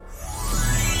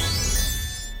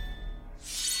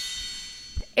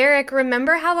Eric,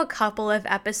 remember how a couple of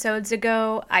episodes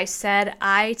ago I said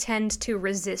I tend to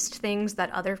resist things that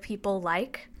other people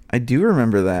like? I do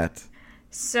remember that.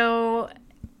 So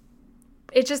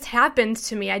it just happened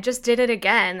to me. I just did it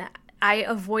again. I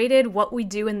avoided What We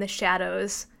Do in the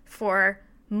Shadows for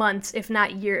months, if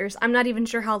not years. I'm not even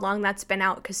sure how long that's been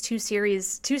out because two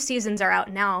seasons are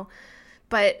out now.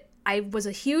 But I was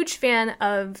a huge fan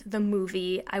of the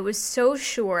movie. I was so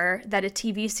sure that a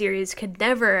TV series could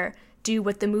never do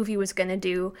what the movie was going to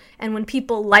do. And when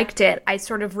people liked it, I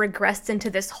sort of regressed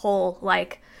into this whole,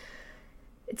 like,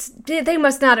 they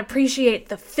must not appreciate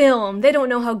the film. They don't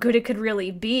know how good it could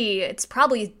really be. It's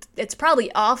probably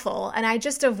awful. And I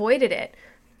just avoided it.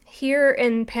 Here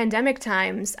in pandemic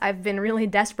times, I've been really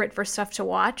desperate for stuff to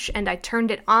watch, and I turned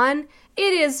it on.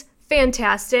 It is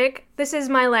fantastic. This is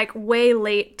my, like, way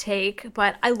late take,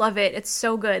 but I love it. It's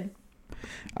so good.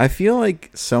 I feel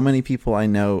like so many people I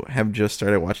know have just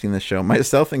started watching this show,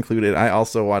 myself included. I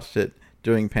also watched it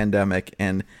during pandemic,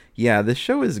 and yeah, this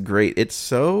show is great. It's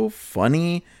so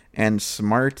funny and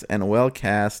smart and well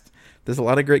cast. There's a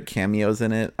lot of great cameos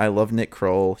in it. I love Nick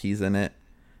Kroll. He's in it.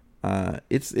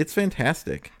 It's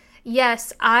fantastic.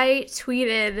 Yes, I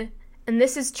tweeted, and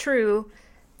this is true,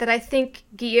 that I think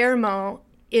Guillermo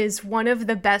is one of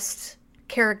the best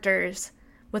characters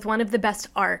with one of the best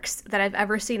arcs that I've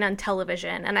ever seen on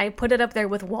television. And I put it up there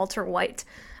with Walter White.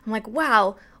 I'm like,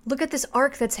 wow, look at this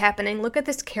arc that's happening. Look at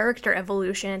this character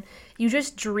evolution. You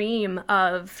just dream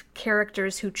of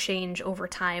characters who change over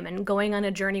time and going on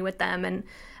a journey with them. And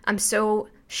I'm so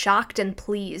shocked and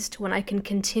pleased when I can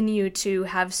continue to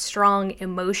have strong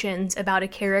emotions about a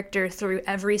character through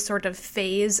every sort of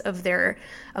phase of their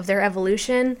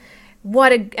evolution.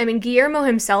 Guillermo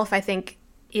himself, I think,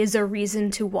 is a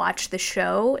reason to watch the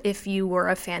show if you were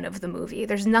a fan of the movie.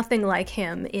 There's nothing like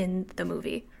him in the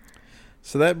movie.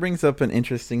 So that brings up an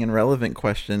interesting and relevant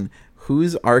question.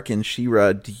 Whose arc in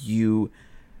She-Ra do you,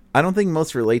 I don't think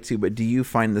most relate to, but do you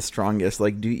find the strongest?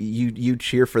 Like, do you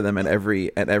cheer for them at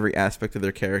every aspect of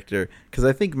their character? Because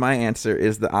I think my answer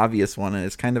is the obvious one, and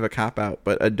it's kind of a cop-out,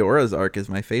 but Adora's arc is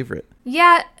my favorite.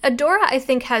 Yeah, Adora, I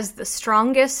think, has the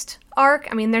strongest arc.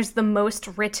 I mean, there's the most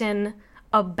written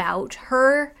about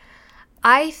her.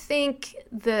 I think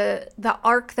the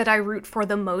arc that I root for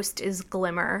the most is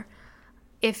Glimmer.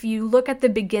 If you look at the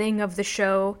beginning of the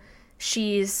show,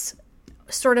 she's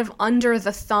sort of under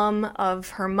the thumb of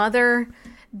her mother.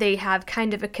 They have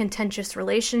kind of a contentious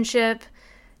relationship.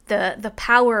 The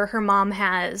power her mom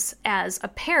has as a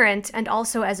parent and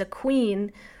also as a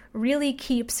queen really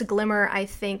keeps Glimmer, I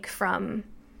think, from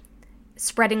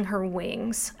spreading her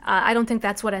wings. I don't think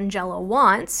that's what Angela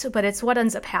wants, but it's what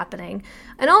ends up happening.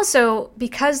 And also,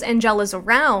 because Angela's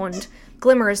around,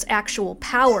 Glimmer's actual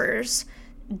powers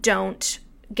don't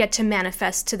get to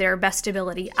manifest to their best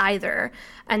ability either.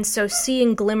 And so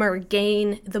seeing Glimmer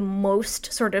gain the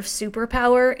most sort of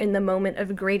superpower in the moment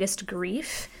of greatest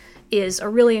grief is a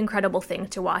really incredible thing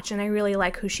to watch, and I really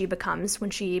like who she becomes when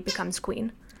she becomes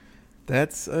queen.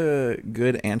 That's a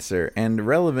good answer and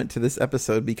relevant to this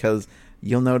episode because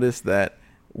you'll notice that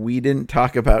we didn't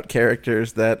talk about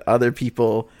characters that other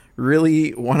people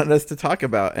really wanted us to talk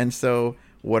about. And so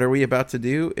what are we about to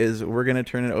do is we're going to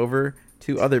turn it over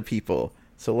to other people.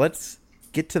 So let's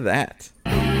get to that.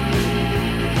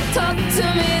 Talk to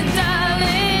me,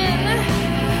 darling,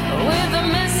 with a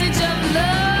message of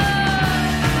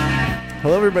love.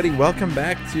 Hello, everybody. Welcome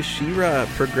back to She-Ra,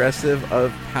 Progressive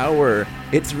of Power.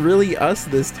 It's really us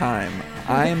this time.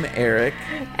 I'm Eric.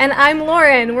 And I'm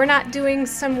Lauren. We're not doing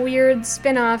some weird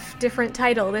spin-off different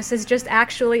title. This is just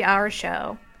actually our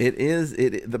show. It is.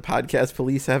 The podcast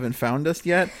police haven't found us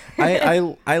yet.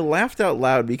 I laughed out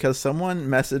loud because someone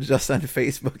messaged us on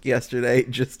Facebook yesterday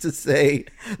just to say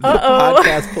the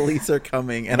podcast police are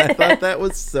coming. And I thought that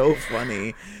was so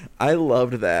funny. I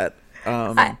loved that.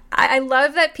 I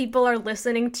love that people are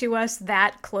listening to us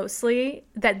that closely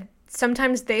that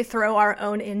sometimes they throw our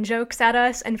own in-jokes at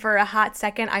us, and for a hot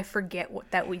second, I forget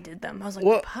that we did them. I was like,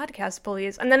 well, podcast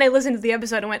police. And then I listened to the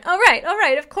episode and went, all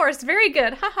right, of course, very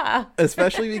good, haha.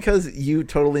 Especially because you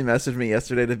totally messaged me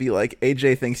yesterday to be like,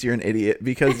 AJ thinks you're an idiot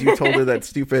because you told her that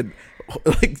stupid,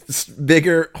 like,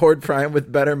 bigger Horde Prime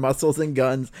with better muscles and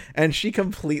guns, and she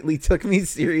completely took me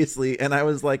seriously, and I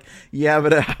was like, yeah,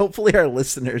 but hopefully our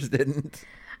listeners didn't.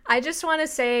 I just want to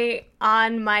say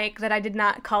on mic that I did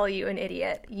not call you an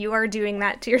idiot. You are doing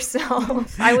that to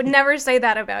yourself. I would never say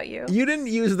that about you. You didn't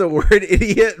use the word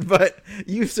idiot, but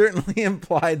you certainly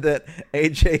implied that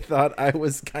AJ thought I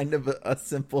was kind of a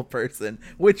simple person,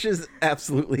 which is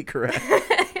absolutely correct.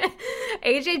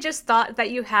 AJ just thought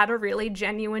that you had a really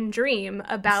genuine dream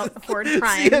about Horde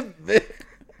Prime.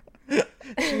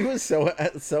 She was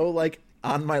so like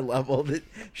on my level that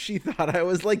she thought I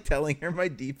was like telling her my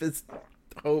deepest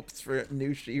hopes for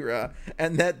new She-Ra,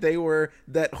 and that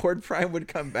Horde Prime would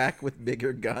come back with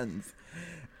bigger guns.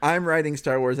 I'm writing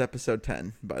Star Wars Episode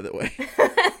 10, by the way.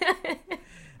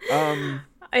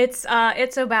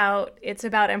 It's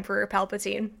about Emperor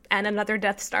Palpatine and another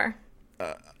Death Star.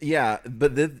 Yeah,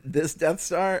 but this Death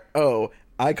Star,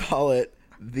 I call it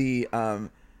the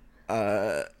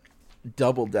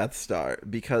double Death Star,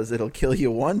 because it'll kill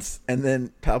you once and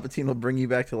then Palpatine will bring you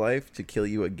back to life to kill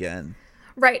you again.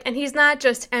 Right, and he's not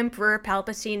just Emperor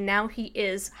Palpatine, now he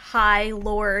is High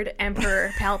Lord Emperor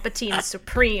Palpatine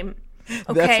Supreme.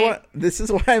 Okay. This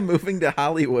is why I'm moving to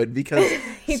Hollywood, because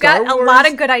you got a lot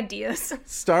of good ideas.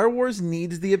 Star Wars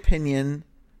needs the opinion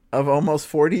of almost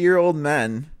 40-year-old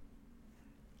men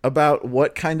about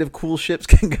what kind of cool ships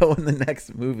can go in the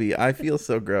next movie. I feel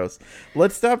so gross.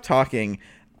 Let's stop talking.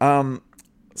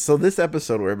 So this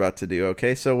episode we're about to do,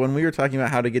 okay? So when we were talking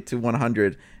about how to get to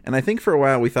 100, and I think for a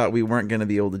while we thought we weren't going to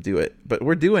be able to do it, but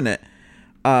we're doing it.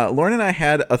 Lauren and I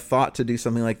had a thought to do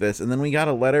something like this, and then we got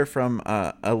a letter from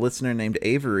a listener named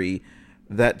Avery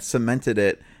that cemented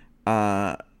it.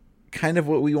 Kind of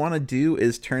what we want to do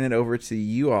is turn it over to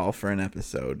you all for an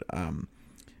episode.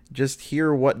 Just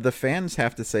hear what the fans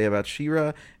have to say about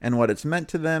She-Ra and what it's meant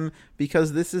to them,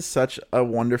 because this is such a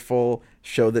wonderful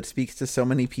show that speaks to so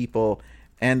many people.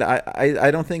 And I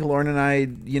don't think Lauren and I,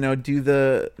 do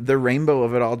the rainbow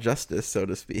of it all justice, so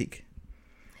to speak.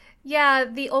 Yeah,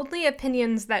 the only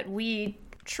opinions that we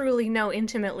truly know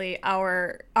intimately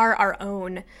are our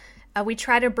own. We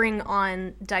try to bring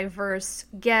on diverse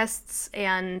guests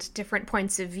and different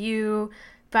points of view,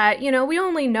 but, we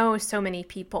only know so many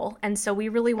people, and so we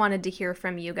really wanted to hear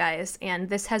from you guys, and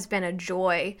this has been a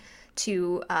joy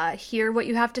to hear what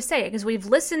you have to say, because we've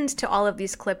listened to all of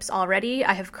these clips already.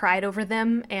 I have cried over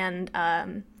them, and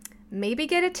maybe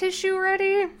get a tissue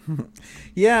ready.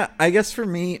 Yeah, I guess for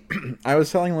me, I was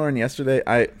telling Lauren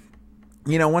yesterday,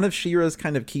 one of She-Ra's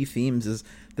kind of key themes is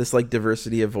this like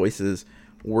diversity of voices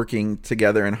working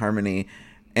together in harmony,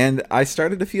 and I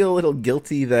started to feel a little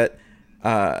guilty that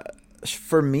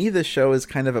for me the show is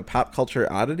kind of a pop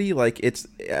culture oddity. Like, it's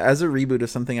as a reboot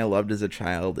of something I loved as a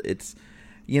child. It's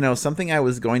something I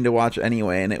was going to watch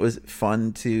anyway, and it was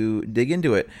fun to dig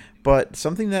into it. But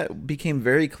something that became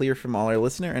very clear from all our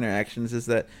listener interactions is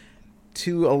that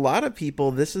to a lot of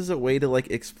people, this is a way to like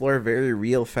explore very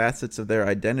real facets of their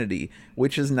identity,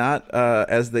 which is not,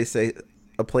 as they say,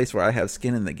 a place where I have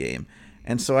skin in the game.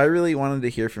 And so I really wanted to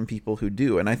hear from people who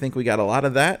do. And I think we got a lot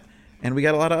of that, and we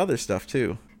got a lot of other stuff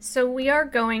too. So we are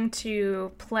going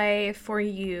to play for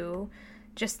you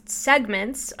just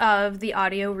segments of the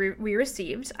audio we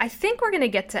received. I think we're going to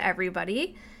get to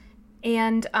everybody,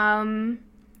 and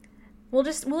we'll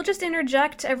just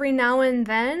interject every now and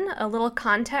then a little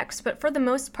context, but for the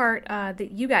most part,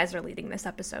 that you guys are leading this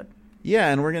episode.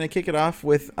 Yeah, and we're going to kick it off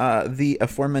with the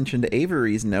aforementioned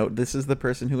Avery's note. This is the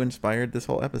person who inspired this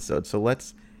whole episode, so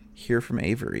let's hear from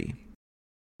Avery.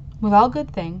 With all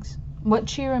good things, what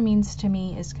She-Ra means to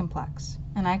me is complex,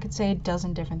 and I could say a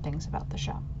dozen different things about the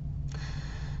show.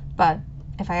 But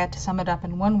if I had to sum it up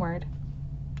in one word,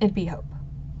 it'd be hope.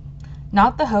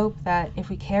 Not the hope that if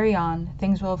we carry on,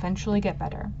 things will eventually get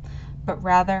better, but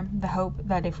rather the hope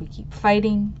that if we keep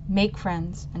fighting, make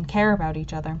friends, and care about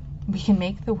each other, we can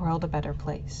make the world a better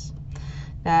place.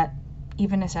 That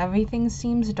even as everything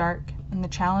seems dark and the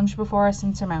challenge before us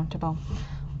insurmountable,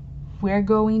 we're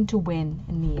going to win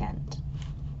in the end.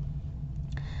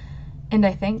 And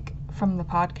I think from the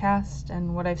podcast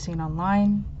and what I've seen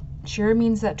online, She-Ra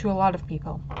means that to a lot of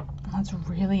people. And that's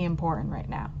really important right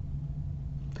now.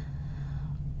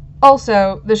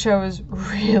 Also, the show is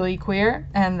really queer,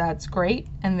 and that's great,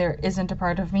 and there isn't a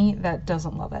part of me that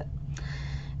doesn't love it.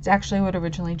 It's actually what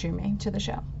originally drew me to the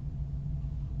show.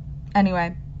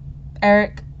 Anyway,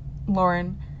 Eric,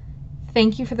 Lauren,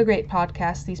 thank you for the great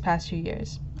podcast these past few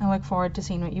years. I look forward to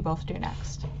seeing what you both do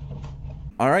next.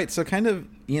 All right, so kind of,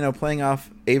 playing off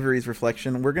Avery's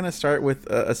reflection, we're going to start with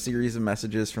a series of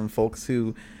messages from folks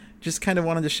who just kind of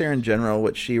wanted to share in general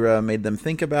what She-Ra made them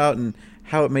think about and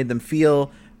how it made them feel,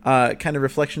 kind of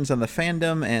reflections on the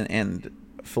fandom and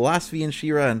philosophy in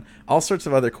She-Ra and all sorts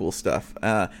of other cool stuff.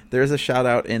 There's a shout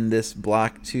out in this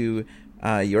block to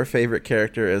your favorite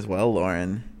character as well,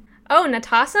 Lauren. Oh,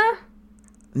 Natasha?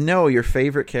 No, your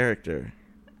favorite character.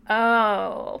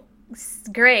 Oh,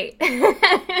 great.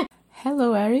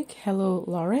 Hello, Eric. Hello,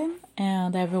 Lauren,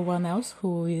 and everyone else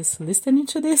who is listening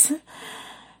to this.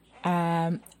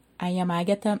 I am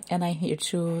Aghata, and I'm here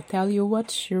to tell you what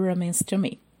She-Ra means to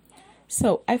me.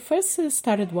 So, I first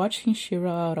started watching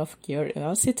She-Ra out of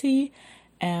curiosity,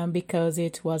 and because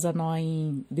it was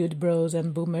annoying dude bros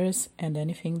and boomers, and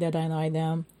anything that annoyed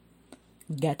them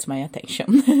gets my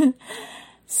attention.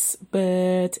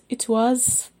 But it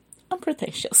was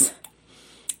unpretentious.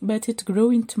 But it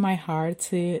grew into my heart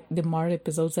the more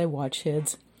episodes I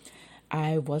watched.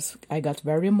 I got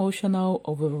very emotional,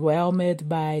 overwhelmed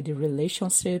by the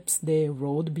relationships, the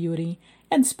road building,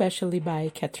 and especially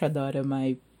by Catra,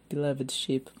 my beloved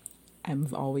ship.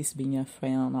 I've always been a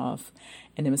fan of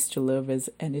Enemies to Lovers,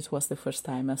 and it was the first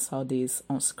time I saw this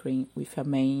on screen with a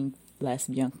main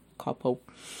lesbian couple.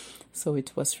 So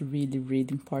it was really,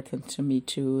 really important to me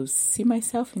to see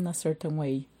myself in a certain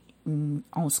way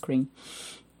on screen.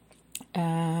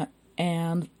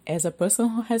 And as a person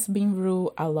who has been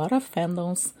through a lot of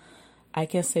fandoms, I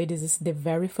can say this is the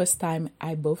very first time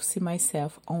I both see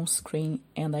myself on screen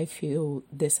and I feel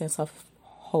the sense of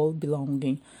whole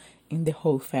belonging in the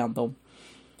whole fandom.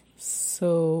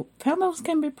 So fandoms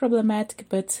can be problematic,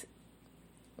 but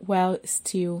well,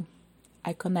 still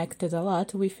I connected a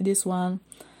lot with this one.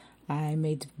 I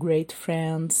made great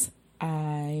friends.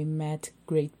 I met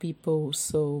great people,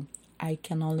 so I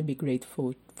can only be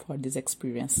grateful for this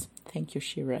experience. Thank you,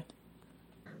 Shira.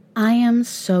 I am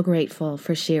so grateful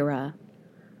for Shira.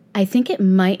 I think it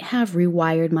might have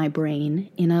rewired my brain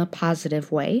in a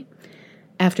positive way.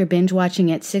 After binge watching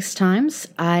it 6 times,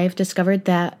 I've discovered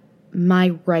that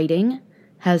my writing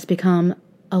has become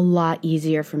a lot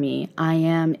easier for me. I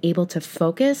am able to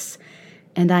focus,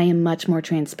 and I am much more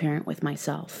transparent with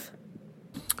myself.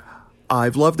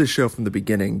 I've loved this show from the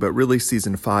beginning, but really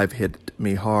season 5 hit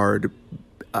me hard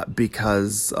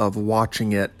because of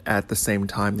watching it at the same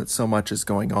time that so much is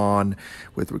going on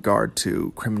with regard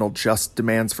to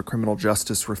demands for criminal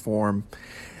justice reform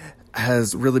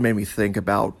has really made me think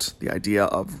about the idea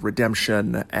of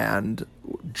redemption and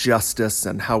justice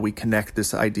and how we connect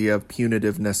this idea of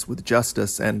punitiveness with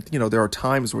justice. And, there are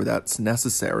times where that's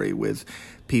necessary with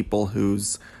people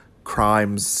whose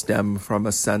crimes stem from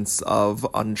a sense of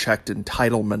unchecked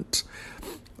entitlement.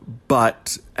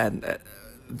 But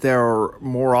there are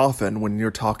more often when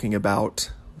you're talking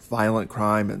about violent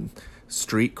crime and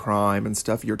street crime and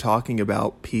stuff, you're talking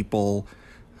about people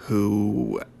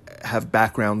who have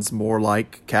backgrounds more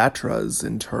like Catra's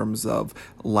in terms of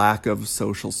lack of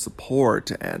social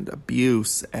support and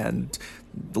abuse, and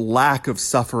the lack of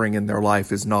suffering in their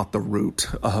life is not the root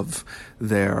of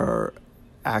their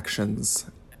actions,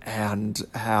 and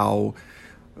how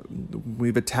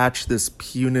we've attached this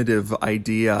punitive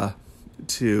idea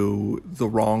to the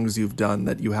wrongs you've done,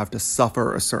 that you have to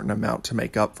suffer a certain amount to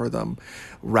make up for them,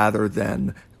 rather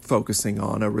than focusing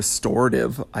on a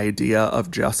restorative idea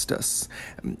of justice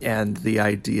and the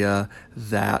idea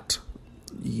that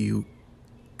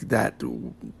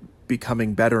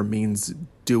becoming better means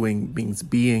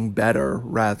being better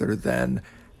rather than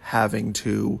having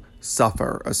to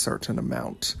suffer a certain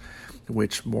amount,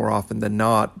 which more often than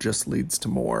not just leads to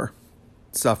more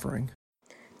suffering.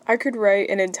 I could write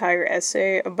an entire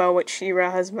essay about what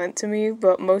She-Ra has meant to me,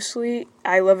 but mostly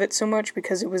I love it so much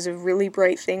because it was a really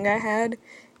bright thing I had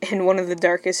in one of the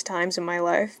darkest times in my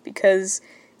life, because,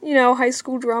 high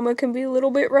school drama can be a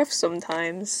little bit rough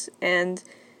sometimes, and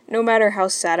no matter how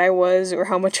sad I was or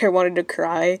how much I wanted to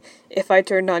cry, if I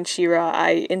turned on She-Ra,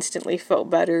 I instantly felt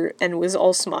better and was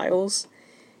all smiles.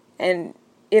 And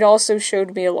it also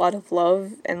showed me a lot of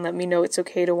love and let me know it's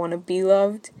okay to want to be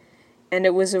loved. And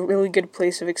it was a really good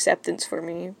place of acceptance for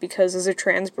me, because as a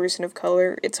trans person of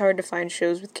color, it's hard to find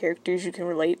shows with characters you can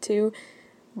relate to.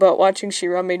 But watching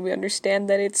She-Ra made me understand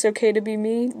that it's okay to be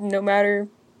me, no matter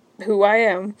who I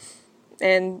am.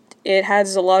 And it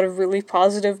has a lot of really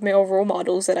positive male role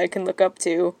models that I can look up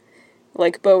to,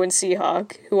 like Bo and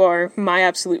Seahawk, who are my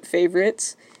absolute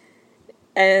favorites.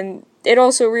 And it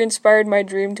also re-inspired my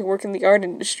dream to work in the art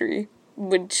industry,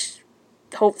 which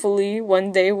hopefully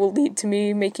one day will lead to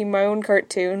me making my own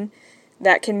cartoon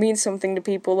that can mean something to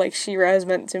people like She-Ra has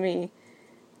meant to me.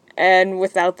 And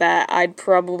without that, I'd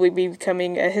probably be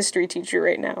becoming a history teacher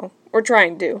right now, or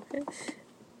trying to.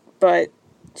 But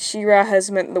She-Ra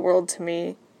has meant the world to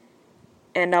me,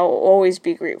 and I'll always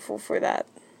be grateful for that.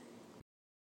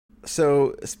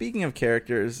 So, speaking of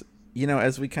characters,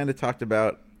 as we kind of talked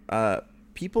about,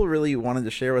 people really wanted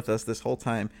to share with us this whole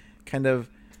time kind of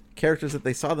characters that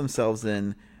they saw themselves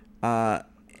in.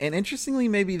 And interestingly,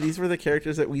 maybe these were the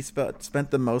characters that we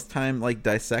spent the most time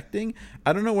dissecting.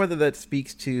 I don't know whether that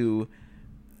speaks to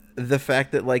the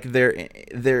fact that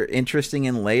they're interesting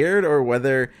and layered, or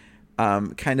whether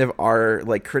kind of our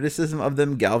criticism of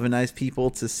them galvanized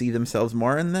people to see themselves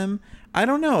more in them. I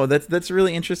don't know. That's a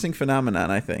really interesting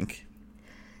phenomenon, I think.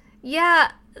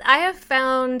 Yeah, I have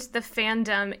found the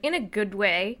fandom, in a good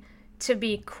way, to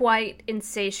be quite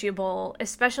insatiable,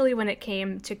 especially when it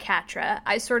came to Catra.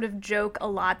 I sort of joke a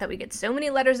lot that we get so many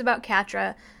letters about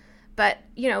Catra, but,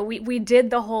 you know, we did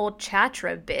the whole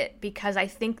Chatra bit because I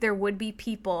think there would be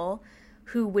people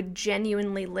who would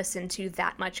genuinely listen to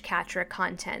that much Catra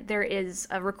content. There is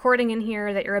a recording in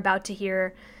here that you're about to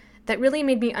hear that really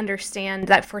made me understand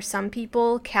that for some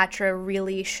people, Catra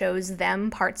really shows them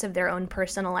parts of their own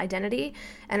personal identity.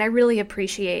 And I really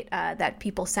appreciate that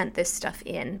people sent this stuff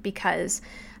in because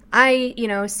I, you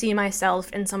know, see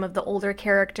myself in some of the older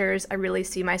characters. I really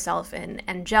see myself in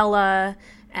Angela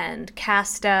and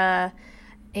Casta,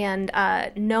 and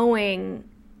knowing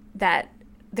that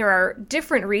there are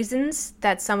different reasons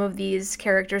that some of these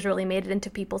characters really made it into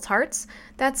people's hearts,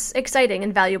 that's exciting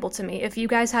and valuable to me. If you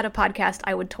guys had a podcast,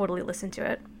 I would totally listen to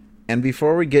it. And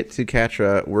before we get to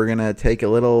Catra, we're going to take a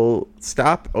little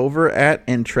stop over at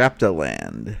Entrapta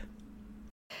Land.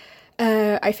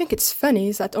 I think it's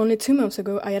funny that only 2 months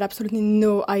ago I had absolutely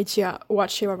no idea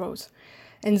what She-Ra was.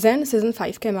 And then season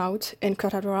 5 came out, and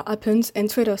Clara happened, and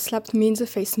Twitter slapped me in the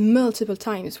face multiple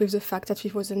times with the fact that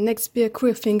it was the next big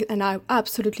queer thing, and I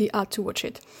absolutely had to watch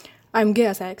it. I'm gay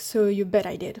as heck, so you bet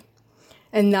I did.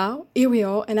 And now, here we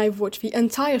are, and I've watched the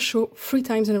entire show 3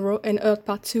 times in a row, and Earth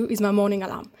Part 2 is my morning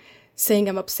alarm. Saying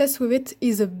I'm obsessed with it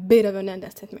is a bit of an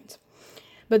understatement.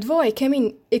 But though I came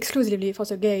in exclusively for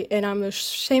the gay, and I'm a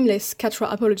shameless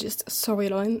Catra apologist, sorry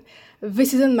Lauren,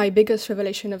 this isn't my biggest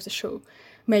revelation of the show.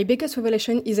 My biggest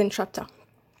revelation is Entrapta.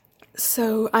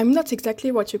 So I'm not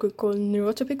exactly what you could call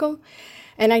neurotypical,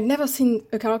 and I'd never seen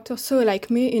a character so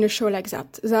like me in a show like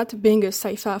that being a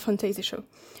sci-fi fantasy show.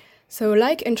 So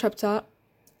like Entrapta,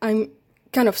 I'm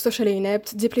kind of socially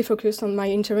inept, deeply focused on my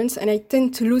interests, and I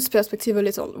tend to lose perspective a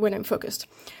little when I'm focused.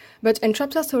 But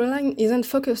Entrapta's storyline isn't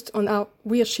focused on how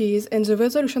weird she is, and the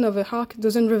resolution of her arc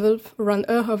doesn't revolve around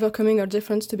her overcoming her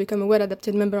difference to become a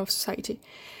well-adapted member of society.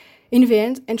 In the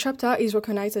end, Entrapta is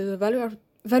recognized as a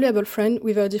valuable friend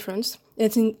with her difference,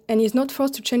 and is not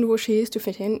forced to change who she is to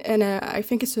fit in, and I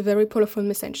think it's a very powerful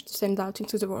message to send out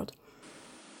into the world.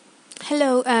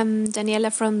 Hello, I'm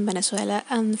Daniela from Venezuela,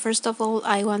 and first of all,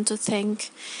 I want to thank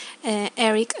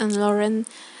Eric and Lauren.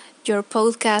 Your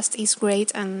podcast is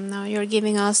great, and now you're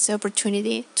giving us the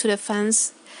opportunity to the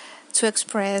fans to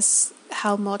express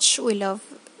how much we love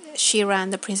She-Ra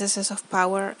and the Princesses of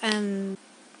Power, and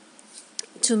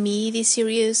to me, this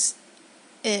series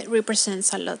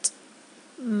represents a lot.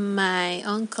 My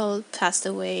uncle passed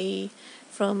away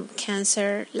from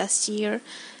cancer last year,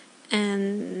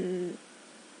 and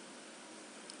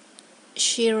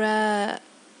She-Ra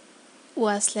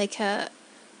was like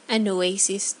an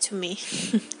oasis to me.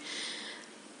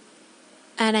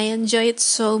 And I enjoyed it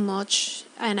so much,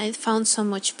 and I found so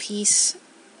much peace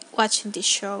watching this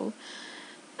show.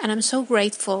 And I'm so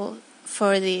grateful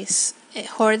for this.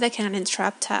 Hordak and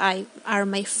Entrapta are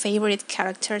my favorite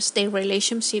characters. Their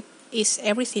relationship is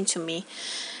everything to me.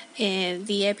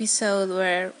 The episode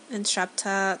where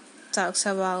Entrapta talks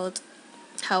about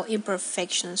how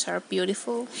imperfections are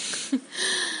beautiful,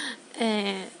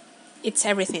 it's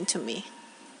everything to me.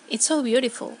 It's so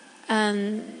beautiful.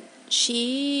 And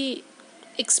she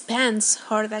expands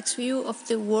Hordak's view of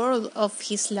the world, of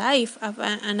his life,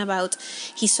 and about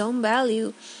his own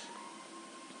value.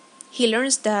 He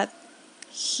learns that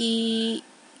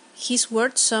he's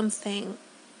worth something,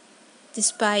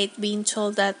 despite being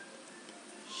told that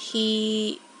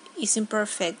he is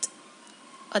imperfect,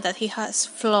 or that he has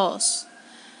flaws,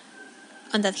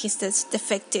 and that he's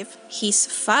defective. His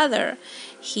father,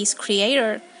 his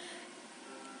creator,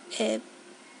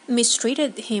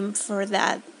 mistreated him for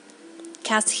that,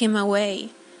 cast him away.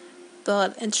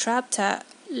 But Entrapta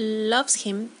loves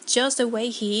him just the way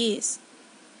he is,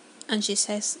 and she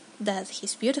says that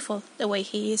he's beautiful the way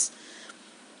he is.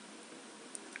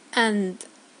 And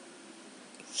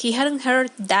he hadn't heard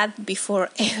that before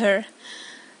ever,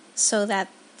 so that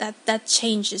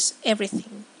changes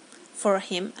everything for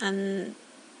him. And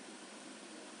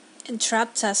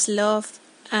Entrapta's love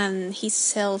and his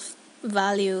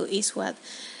self-value is what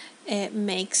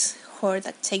makes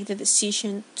Hordak take the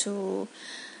decision to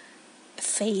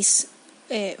face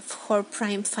her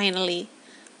prime finally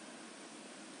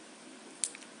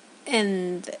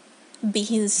and be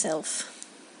himself.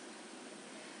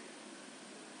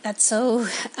 That's so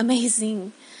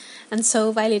amazing and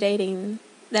so validating.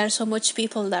 There are so much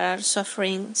people that are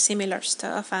suffering similar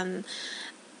stuff, and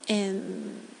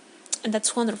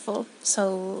that's wonderful.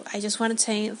 So I just want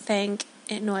to thank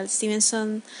Noel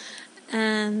Stevenson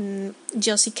and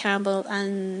Josie Campbell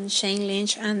and Shane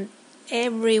Lynch and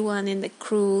everyone in the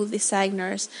crew,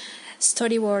 designers,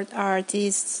 storyboard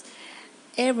artists,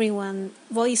 everyone,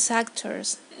 voice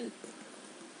actors.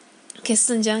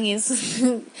 Keston Jung is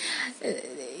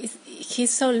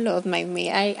he's so loved by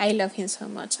me. I love him so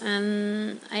much,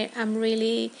 and I'm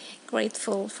really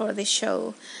grateful for the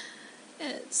show.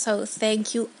 So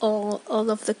thank you all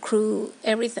of the crew,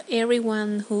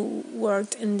 everyone who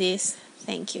worked in this.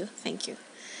 Thank you.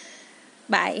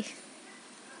 Bye.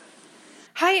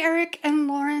 Hi, Eric and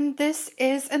Lauren. This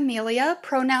is Emilia.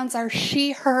 Pronouns are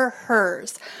she, her,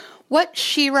 hers. What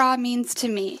She-Ra means to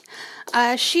me.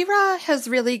 She-Ra has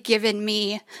really given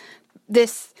me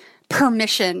this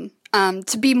permission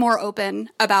to be more open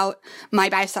about my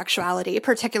bisexuality,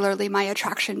 particularly my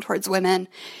attraction towards women.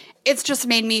 It's just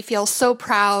made me feel so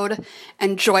proud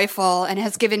and joyful and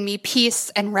has given me peace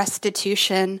and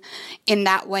restitution in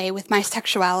that way with my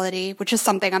sexuality, which is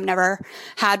something I've never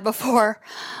had before.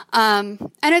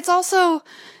 And it's also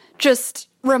just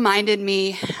reminded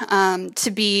me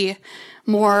to be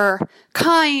more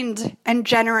kind and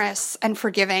generous and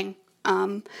forgiving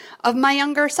of my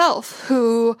younger self,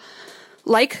 who,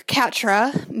 like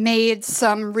Catra, made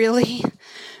some really,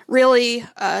 really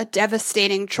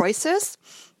devastating choices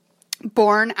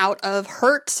born out of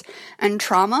hurt and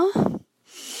trauma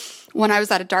when I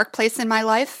was at a dark place in my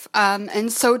life.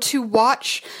 And so to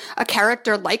watch a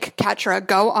character like Catra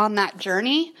go on that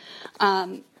journey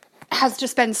has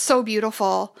just been so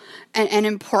beautiful and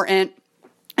important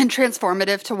and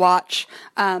transformative to watch.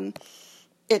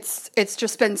 It's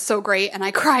just been so great, and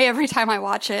I cry every time I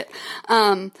watch it.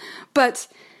 But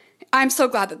I'm so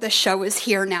glad that this show is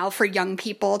here now for young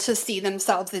people to see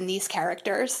themselves in these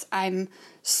characters. I'm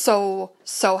so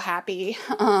happy.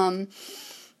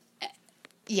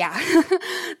 Yeah.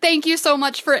 Thank you so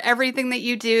much for everything that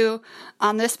you do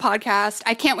on this podcast.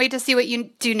 I can't wait to see what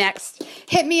you do next.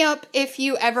 Hit me up if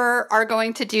you ever are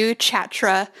going to do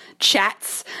Chatra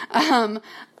chats.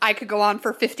 I could go on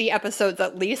for 50 episodes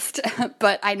at least,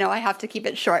 but I know I have to keep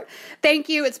it short. Thank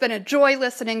you. It's been a joy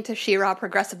listening to She-Ra,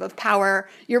 Progressive of Power.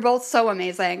 You're both so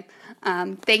amazing.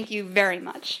 Thank you very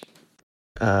much.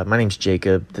 My name's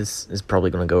Jacob. This is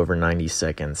probably going to go over 90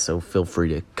 seconds, so feel free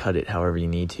to cut it however you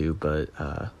need to. But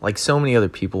like so many other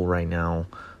people right now,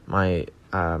 my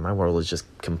world has just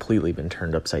completely been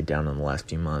turned upside down in the last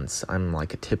few months. I'm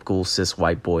like a typical cis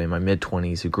white boy in my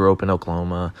mid-20s who grew up in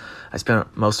Oklahoma. I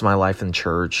spent most of my life in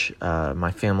church. My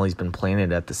family's been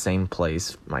planted at the same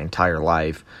place my entire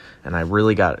life, and I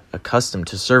really got accustomed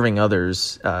to serving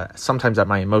others, sometimes at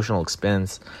my emotional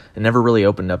expense, and never really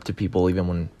opened up to people even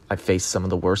when I faced some of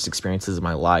the worst experiences of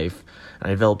my life. And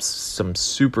I developed some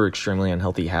super extremely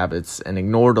unhealthy habits and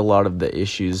ignored a lot of the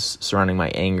issues surrounding my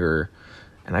anger.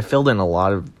 And I failed in a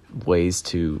lot of ways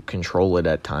to control it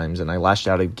at times. And I lashed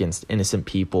out against innocent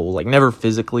people, like never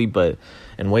physically, but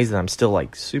in ways that I'm still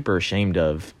like super ashamed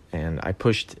of. And I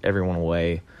pushed everyone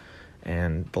away.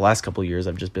 And the last couple of years,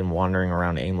 I've just been wandering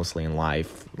around aimlessly in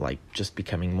life, like just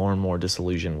becoming more and more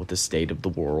disillusioned with the state of the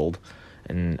world.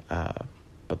 And,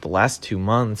 but the last 2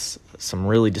 months, some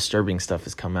really disturbing stuff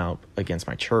has come out against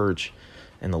my church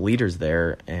and the leaders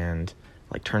there. And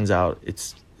like, turns out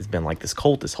it's been like this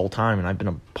cult this whole time, and I've been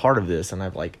a part of this, and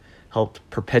I've like helped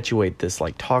perpetuate this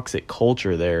like toxic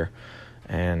culture there,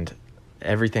 and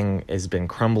everything has been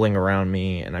crumbling around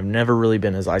me, and I've never really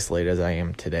been as isolated as I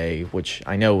am today, which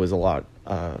I know is a lot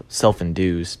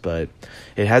self-induced, but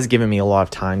it has given me a lot of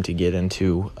time to get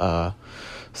into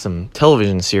some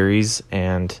television series,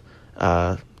 and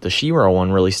the She-Ra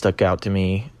one really stuck out to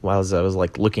me as I was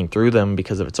like looking through them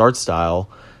because of its art style.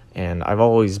 And I've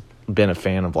always been a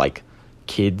fan of like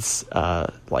kids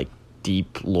like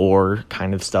deep lore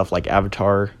kind of stuff, like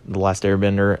Avatar, The Last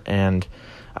Airbender, and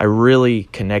I really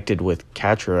connected with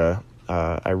Catra.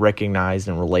 I recognized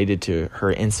and related to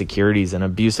her insecurities and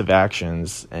abusive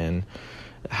actions, and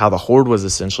how the Horde was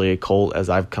essentially a cult, as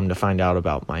I've come to find out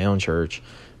about my own church.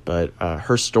 But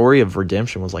her story of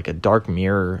redemption was like a dark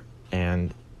mirror,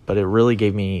 but it really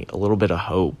gave me a little bit of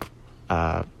hope.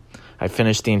 I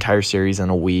finished the entire series in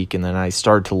a week, and then I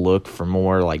started to look for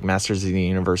more like Masters of the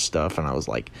Universe stuff, and I was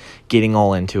like getting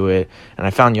all into it, and I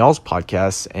found y'all's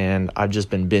podcast, and I've just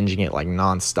been binging it like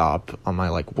nonstop on my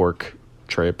like work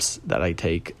trips that I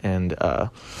take. And I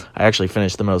actually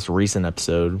finished the most recent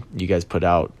episode you guys put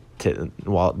out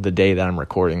the day that I'm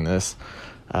recording this.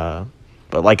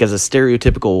 But like as a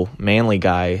stereotypical manly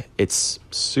guy, it's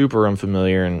super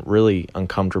unfamiliar and really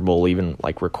uncomfortable even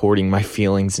like recording my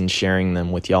feelings and sharing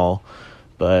them with y'all.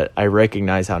 But I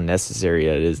recognize how necessary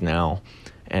it is now.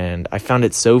 And I found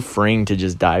it so freeing to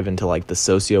just dive into like the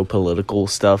socio-political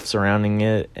stuff surrounding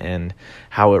it and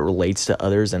how it relates to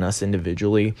others and us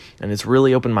individually. And it's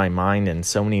really opened my mind in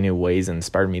so many new ways and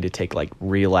inspired me to take like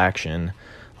real action.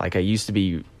 Like, I used to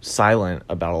be silent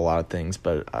about a lot of things,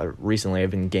 but recently I've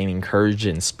been gaining courage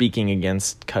and speaking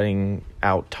against cutting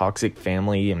out toxic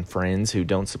family and friends who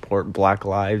don't support Black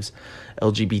lives,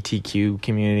 LGBTQ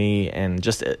community, and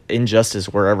just injustice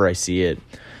wherever I see it.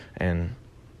 And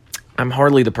I'm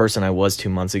hardly the person I was 2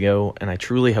 months ago, and I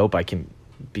truly hope I can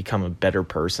become a better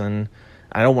person.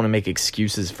 I don't want to make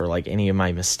excuses for like any of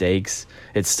my mistakes.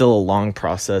 It's still a long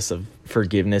process of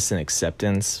forgiveness and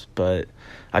acceptance, but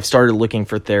I've started looking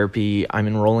for therapy. I'm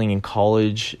enrolling in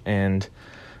college, and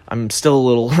I'm still a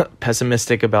little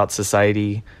pessimistic about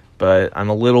society, but I'm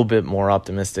a little bit more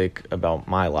optimistic about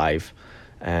my life.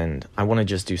 And I want to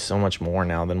just do so much more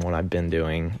now than what I've been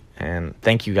doing. And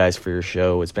thank you guys for your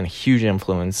show. It's been a huge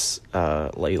influence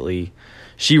lately.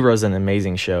 She-Ra's an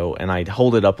amazing show, and I'd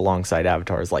hold it up alongside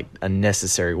Avatar as like a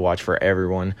necessary watch for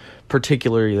everyone,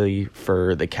 particularly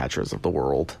for the catchers of the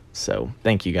world. So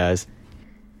thank you guys.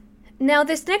 Now,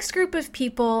 this next group of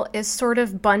people is sort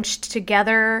of bunched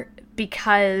together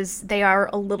because they are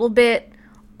a little bit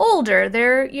older.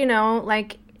 They're, you know,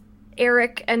 like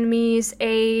Eric and me's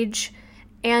age.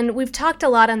 And we've talked a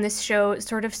lot on this show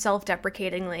sort of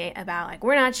self-deprecatingly about, like,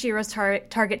 we're not She-Ra's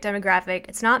target demographic.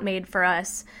 It's not made for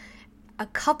us. A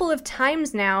couple of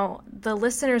times now, the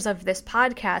listeners of this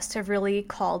podcast have really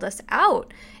called us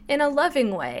out in a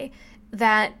loving way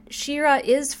that She-Ra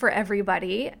is for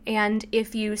everybody, and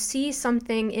if you see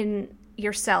something in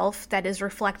yourself that is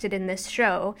reflected in this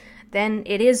show, then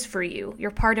it is for you.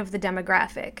 You're part of the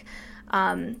demographic.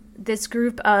 This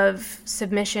group of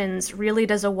submissions really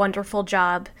does a wonderful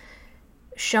job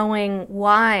showing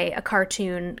why a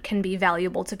cartoon can be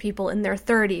valuable to people in their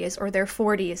 30s or their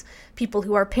 40s, people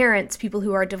who are parents, people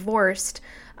who are divorced.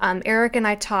 Eric and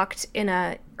I talked in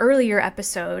an earlier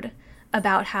episode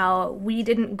about how we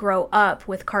didn't grow up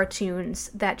with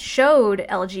cartoons that showed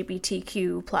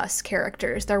LGBTQ plus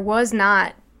characters. There was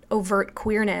not overt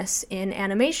queerness in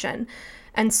animation.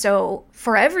 And so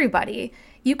for everybody,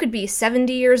 you could be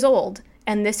 70 years old,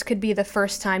 and this could be the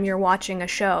first time you're watching a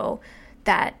show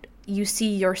that you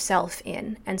see yourself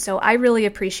in. And so I really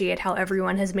appreciate how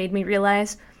everyone has made me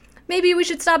realize maybe we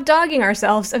should stop dogging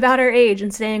ourselves about our age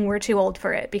and saying we're too old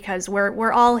for it, because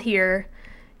we're all here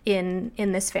in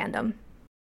this fandom.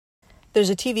 There's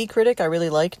a TV critic I really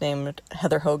like named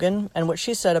Heather Hogan, and what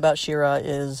she said about She-Ra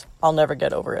is, "I'll never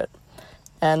get over it."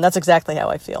 And that's exactly how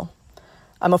I feel.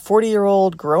 I'm a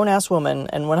 40-year-old grown-ass woman,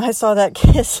 and when I saw that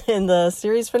kiss in the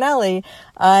series finale,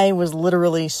 I was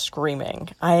literally screaming.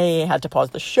 I had to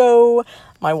pause the show.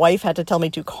 My wife had to tell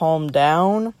me to calm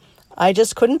down. I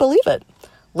just couldn't believe it.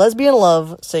 Lesbian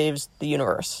love saves the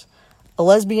universe. A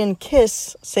lesbian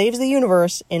kiss saves the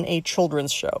universe in a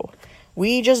children's show.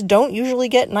 We just don't usually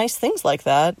get nice things like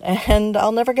that, and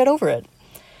I'll never get over it.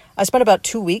 I spent about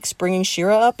 2 weeks bringing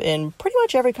She-Ra up in pretty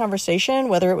much every conversation,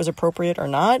 whether it was appropriate or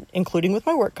not, including with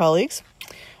my work colleagues.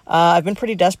 I've been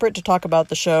pretty desperate to talk about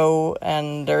the show,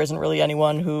 and there isn't really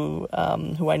anyone who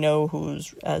I know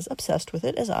who's as obsessed with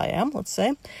it as I am, let's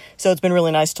say. So it's been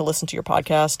really nice to listen to your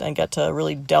podcast and get to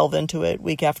really delve into it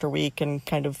week after week and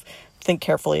kind of think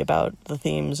carefully about the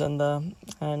themes and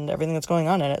everything that's going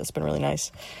on in it. It's been really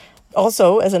nice.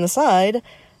 Also, as an aside,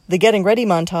 the getting ready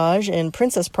montage in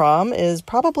Princess Prom is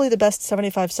probably the best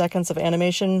 75 seconds of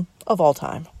animation of all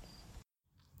time.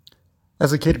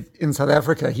 As a kid in South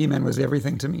Africa, He-Man was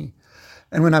everything to me.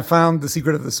 And when I found The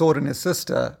Secret of the Sword and his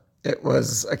sister, it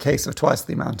was a case of twice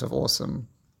the amount of awesome.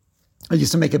 I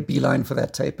used to make a beeline for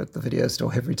that tape at the video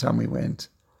store every time we went.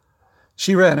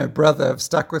 She-Ra and her brother have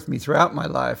stuck with me throughout my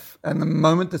life, and the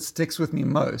moment that sticks with me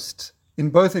most, in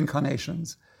both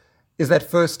incarnations, is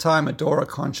that first time Adora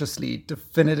consciously,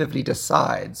 definitively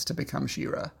decides to become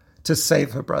She-Ra, to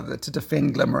save her brother, to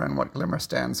defend Glimmer and what Glimmer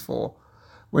stands for,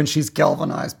 when she's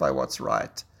galvanized by what's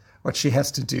right, what she has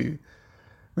to do,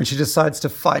 when she decides to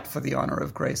fight for the honor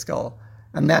of Grayskull,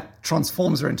 and that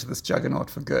transforms her into this juggernaut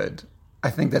for good.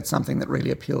 I think that's something that really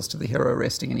appeals to the hero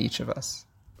resting in each of us.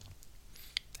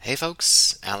 Hey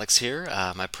folks, Alex here.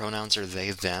 My pronouns are they,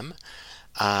 them.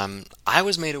 I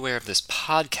was made aware of this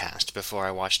podcast before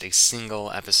I watched a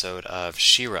single episode of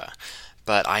She-Ra,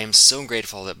 but I am so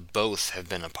grateful that both have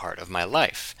been a part of my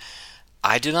life.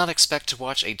 I did not expect to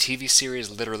watch a TV series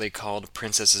literally called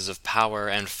Princesses of Power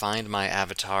and find my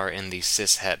avatar in the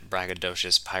cishet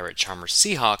braggadocious pirate charmer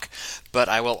Seahawk, but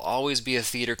I will always be a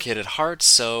theater kid at heart,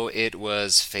 so it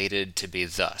was fated to be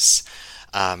thus.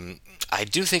 I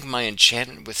do think my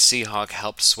enchantment with Seahawk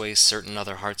helped sway certain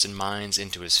other hearts and minds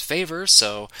into his favor,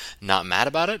 so not mad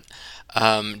about it.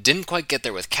 Didn't quite get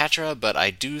there with Catra, but I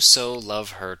do so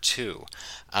love her too.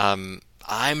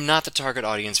 I'm not the target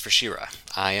audience for She-Ra.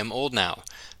 I am old now.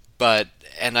 But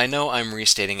and I know I'm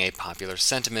restating a popular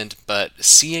sentiment, but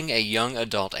seeing a young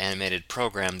adult animated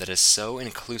program that is so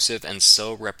inclusive and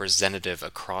so representative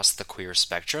across the queer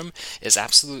spectrum is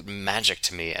absolute magic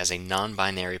to me as a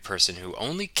non-binary person who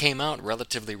only came out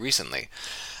relatively recently.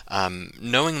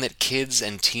 Knowing that kids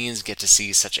and teens get to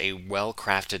see such a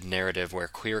well-crafted narrative where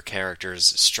queer characters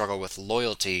struggle with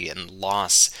loyalty and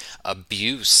loss,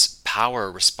 abuse,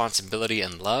 power, responsibility,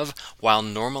 and love, while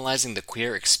normalizing the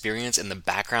queer experience in the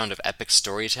background of epic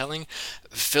storytelling,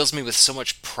 fills me with so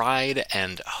much pride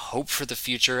and hope for the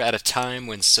future at a time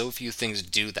when so few things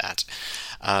do that.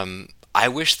 I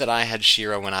wish that I had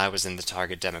She-Ra when I was in the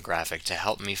target demographic to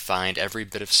help me find every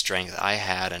bit of strength I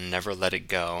had and never let it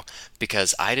go,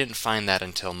 because I didn't find that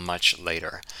until much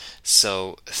later.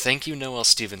 So, thank you, Noelle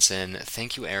Stevenson,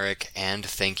 thank you, Eric, and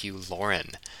thank you,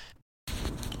 Lauren.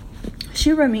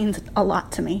 She-Ra means a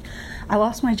lot to me. I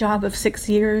lost my job of 6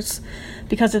 years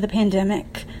because of the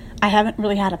pandemic. I haven't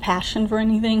really had a passion for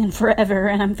anything in forever,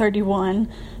 and I'm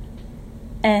 31.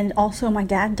 And also my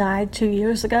dad died 2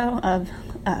 years ago of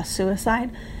suicide.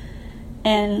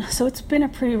 And so it's been a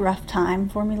pretty rough time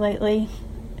for me lately.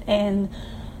 And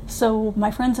so my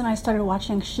friends and I started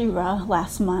watching She-Ra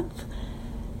last month.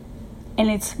 And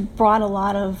it's brought a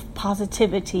lot of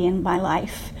positivity in my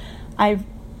life. I've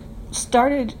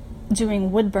started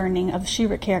doing wood burning of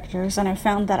She-Ra characters, and I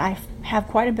found that I have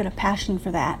quite a bit of passion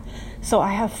for that. So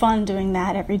I have fun doing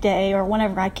that every day or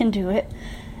whenever I can do it.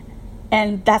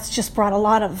 And that's just brought a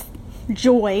lot of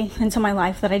joy into my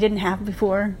life that I didn't have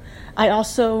before. I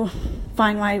also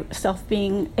find myself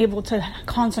being able to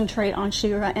concentrate on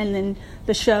She-Ra and then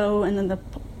the show and then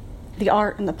the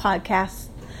art and the podcast,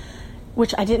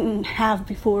 which I didn't have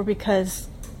before because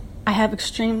I have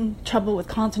extreme trouble with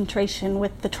concentration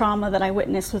with the trauma that I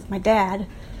witnessed with my dad.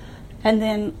 And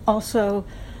then also,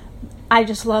 I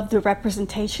just love the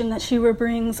representation that She-Ra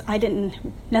brings. I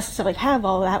didn't necessarily have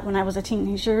all that when I was a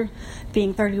teenager,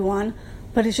 being 31,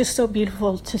 but it's just so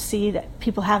beautiful to see that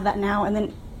people have that now, and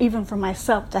then even for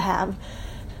myself to have.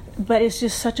 But it's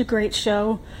just such a great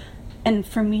show, and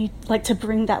for me, like, to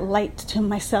bring that light to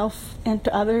myself and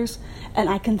to others, and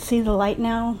I can see the light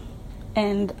now,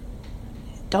 and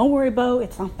don't worry, Bo,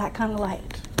 it's not that kind of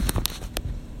light.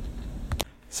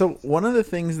 So one of the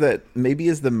things that maybe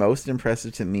is the most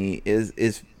impressive to me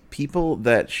is people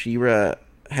that She-Ra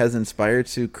has inspired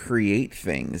to create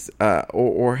things,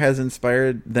 or has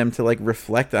inspired them to like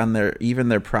reflect on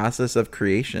their process of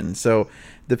creation. So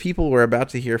the people we're about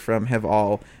to hear from have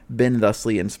all been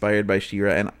thusly inspired by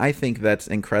She-Ra, and I think that's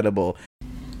incredible.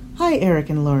 Hi, Eric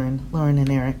and Lauren and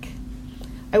Eric.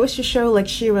 I wish a show like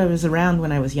She-Ra was around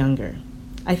when I was younger.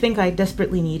 I think I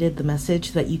desperately needed the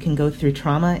message that you can go through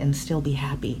trauma and still be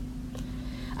happy.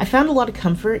 I found a lot of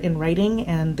comfort in writing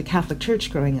and the Catholic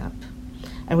Church growing up.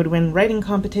 I would win writing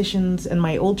competitions, and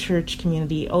my old church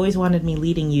community always wanted me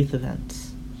leading youth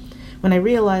events. When I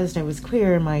realized I was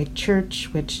queer, my church,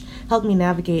 which helped me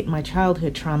navigate my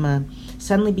childhood trauma,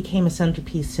 suddenly became a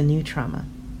centerpiece to new trauma.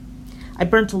 I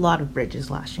burnt a lot of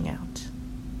bridges lashing out.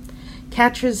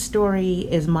 Catra's story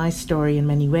is my story in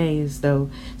many ways, though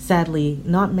sadly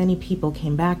not many people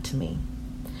came back to me.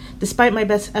 Despite my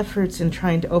best efforts in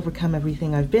trying to overcome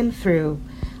everything I've been through,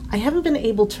 I haven't been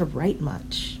able to write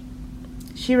much.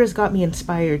 She-Ra's got me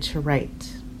inspired to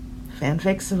write.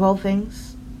 Fanfics of all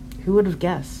things? Who would have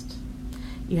guessed?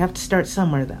 You have to start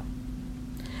somewhere, though.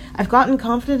 I've gotten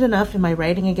confident enough in my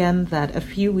writing again that a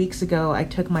few weeks ago I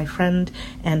took my friend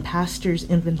and pastor's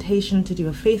invitation to do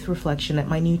a faith reflection at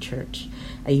my new church,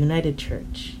 a United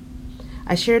Church.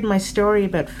 I shared my story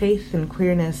about faith and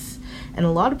queerness, and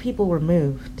a lot of people were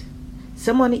moved.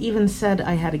 Someone even said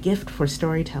I had a gift for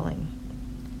storytelling.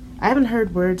 I haven't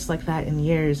heard words like that in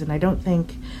years, and I don't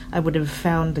think I would have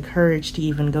found the courage to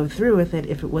even go through with it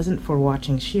if it wasn't for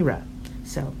watching She-Ra.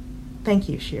 So, thank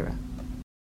you, She-Ra.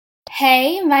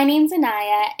 Hey, my name's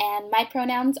Annaya, and my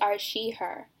pronouns are she,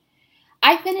 her.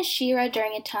 I finished She-Ra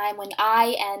during a time when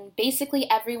I, and basically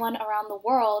everyone around the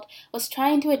world, was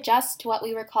trying to adjust to what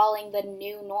we were calling the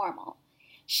new normal.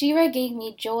 She-Ra gave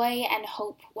me joy and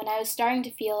hope when I was starting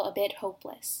to feel a bit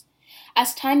hopeless.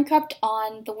 As time crept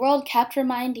on, the world kept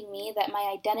reminding me that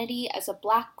my identity as a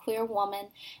Black queer woman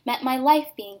meant my life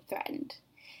being threatened.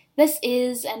 This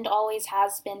is and always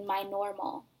has been my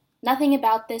normal. Nothing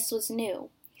about this was new.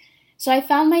 So I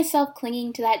found myself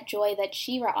clinging to that joy that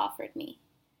She-Ra offered me.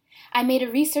 I made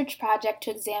a research project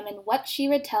to examine what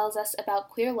She-Ra tells us about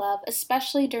queer love,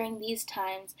 especially during these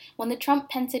times when the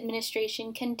Trump-Pence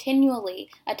administration continually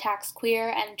attacks queer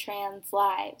and trans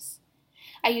lives.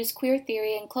 I use queer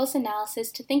theory and close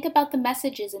analysis to think about the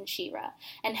messages in She-Ra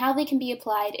and how they can be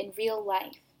applied in real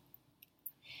life.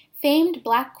 Famed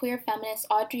black queer feminist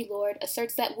Audre Lorde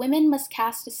asserts that women must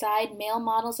cast aside male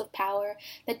models of power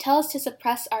that tell us to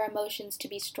suppress our emotions to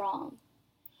be strong.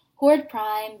 Horde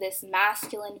Prime, this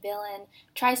masculine villain,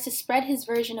 tries to spread his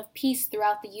version of peace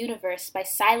throughout the universe by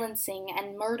silencing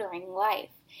and murdering life.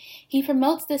 He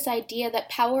promotes this idea that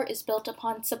power is built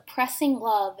upon suppressing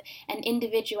love and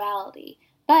individuality,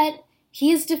 but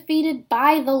he is defeated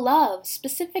by the love,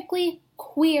 specifically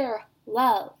queer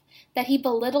love, that he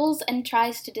belittles and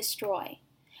tries to destroy.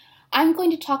 I'm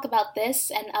going to talk about this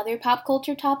and other pop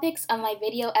culture topics on my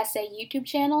video essay YouTube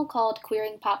channel called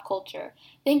Queering Pop Culture.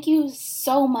 Thank you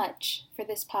so much for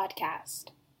this podcast.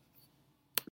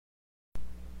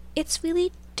 It's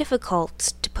really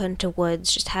difficult to put into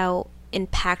words just how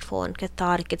impactful and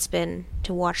cathartic it's been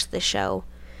to watch this show.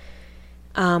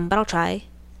 But I'll try.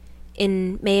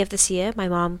 In May of this year, my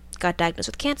mom got diagnosed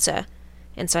with cancer,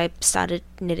 and so I started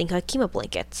knitting her chemo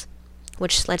blankets,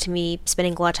 which led to me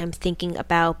spending a lot of time thinking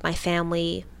about my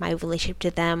family, my relationship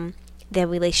to them, their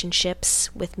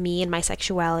relationships with me and my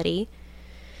sexuality.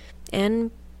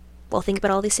 And while thinking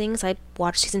about all these things, I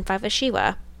watched season 5 of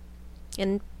She-Ra.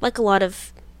 And like a lot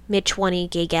of mid-20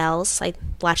 gay gals, I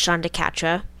latched on to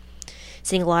Catra,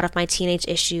 seeing a lot of my teenage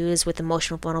issues with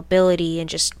emotional vulnerability and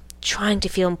just trying to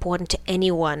feel important to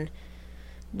anyone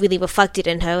really reflected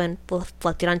in her and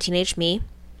reflected on teenage me.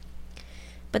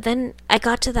 But then I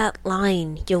got to that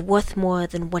line, you're worth more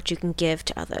than what you can give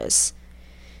to others.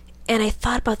 And I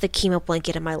thought about the chemo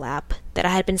blanket in my lap that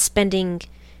I had been spending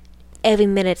every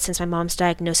minute since my mom's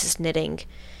diagnosis knitting,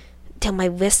 till my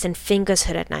wrists and fingers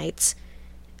hurt at nights,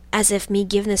 as if me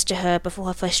giving this to her before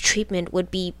her first treatment would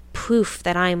be proof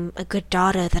that I'm a good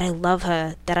daughter, that I love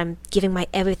her, that I'm giving my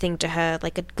everything to her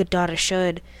like a good daughter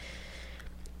should.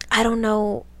 I don't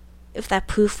know if that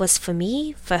proof was for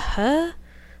me, for her,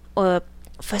 or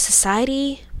for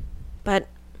society, but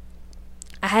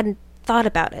I hadn't thought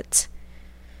about it.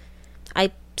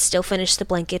 I still finished the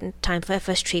blanket in time for her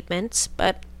first treatment,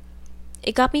 but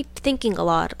it got me thinking a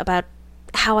lot about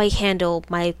how I handle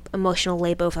my emotional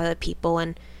labor with other people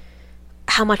and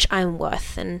how much I'm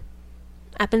worth, and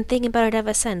I've been thinking about it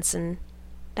ever since, and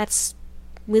that's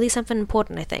really something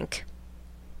important, I think.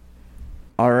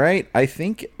 All right, I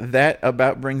think that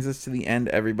about brings us to the end,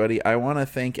 everybody. I want to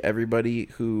thank everybody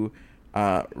who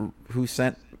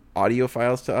sent audio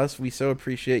files to us. We so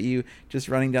appreciate you. Just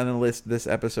running down the list this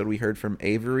episode, we heard from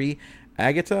Avery,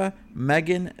 Aghata,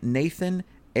 Megan, Nathan,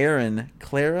 Aaron,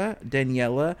 Clara,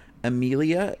 Daniela,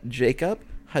 Emilia, Jacob,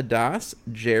 Hadas,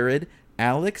 Jared,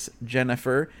 Alex,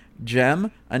 Jennifer,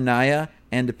 Jem, Annaya,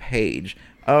 and Paige.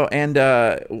 Oh, and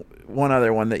one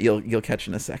other one that you'll catch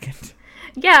in a second.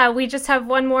 Yeah, we just have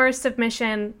one more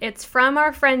submission. It's from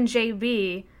our friend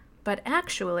JB, but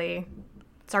actually,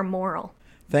 it's our moral.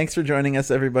 Thanks for joining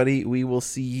us, everybody. We will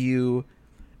see you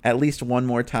at least one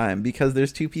more time, because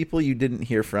there's 2 people you didn't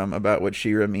hear from about what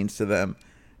She-Ra means to them.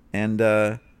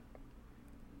 And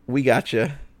we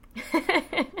gotcha.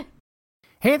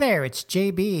 Hey there, it's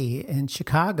JB in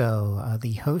Chicago,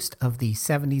 the host of the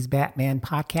 70s Batman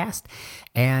podcast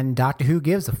and Doctor Who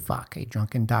Gives a Fuck, a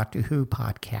drunken Doctor Who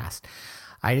podcast.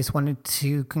 I just wanted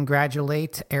to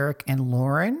congratulate Eric and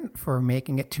Lauren for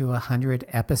making it to 100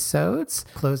 episodes,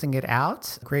 closing it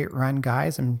out. Great run,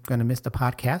 guys. I'm going to miss the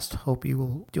podcast. Hope you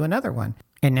will do another one.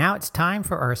 And now it's time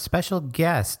for our special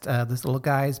guest. This little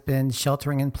guy's been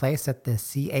sheltering in place at the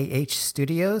CAH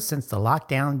studios since the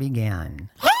lockdown began.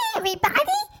 Hey, everybody.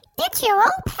 It's your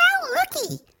old pal,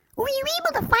 Lookie. Were you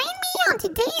able to find me on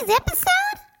today's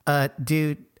episode?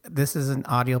 Dude, this is an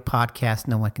audio podcast.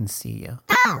 No one can see you.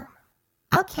 Oh.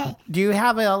 Okay. Do you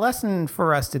have a lesson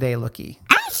for us today, Lookie?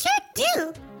 I sure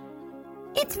do.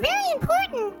 It's very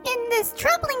important in this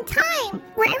troubling time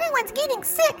where everyone's getting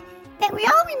sick that we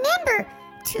all remember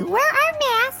to wear our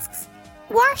masks,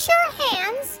 wash our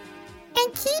hands,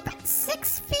 and keep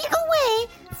 6 feet away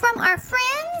from our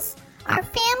friends, our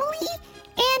family,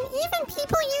 and even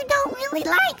people you don't really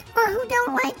like or who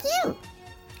don't like you.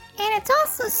 And it's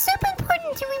also super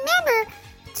important to remember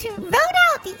to vote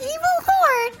out the evil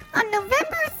horde on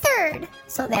November 3rd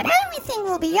so that everything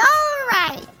will be all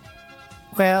right.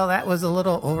 Well, that was a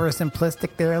little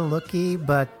oversimplistic there, Lookie,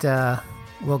 but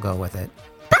we'll go with it.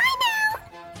 Bye now!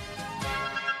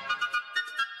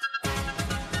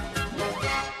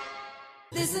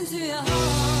 Listen to your heart.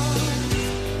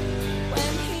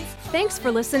 Thanks for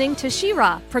listening to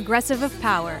She-Ra, Progressive of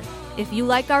Power. If you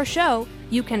like our show,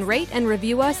 you can rate and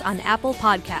review us on Apple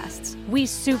Podcasts. We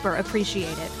super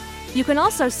appreciate it. You can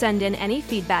also send in any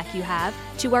feedback you have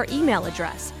to our email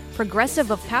address,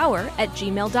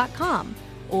 progressiveofpower@gmail.com,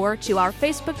 or to our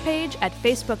Facebook page at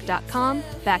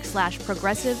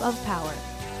facebook.com/progressiveofpower.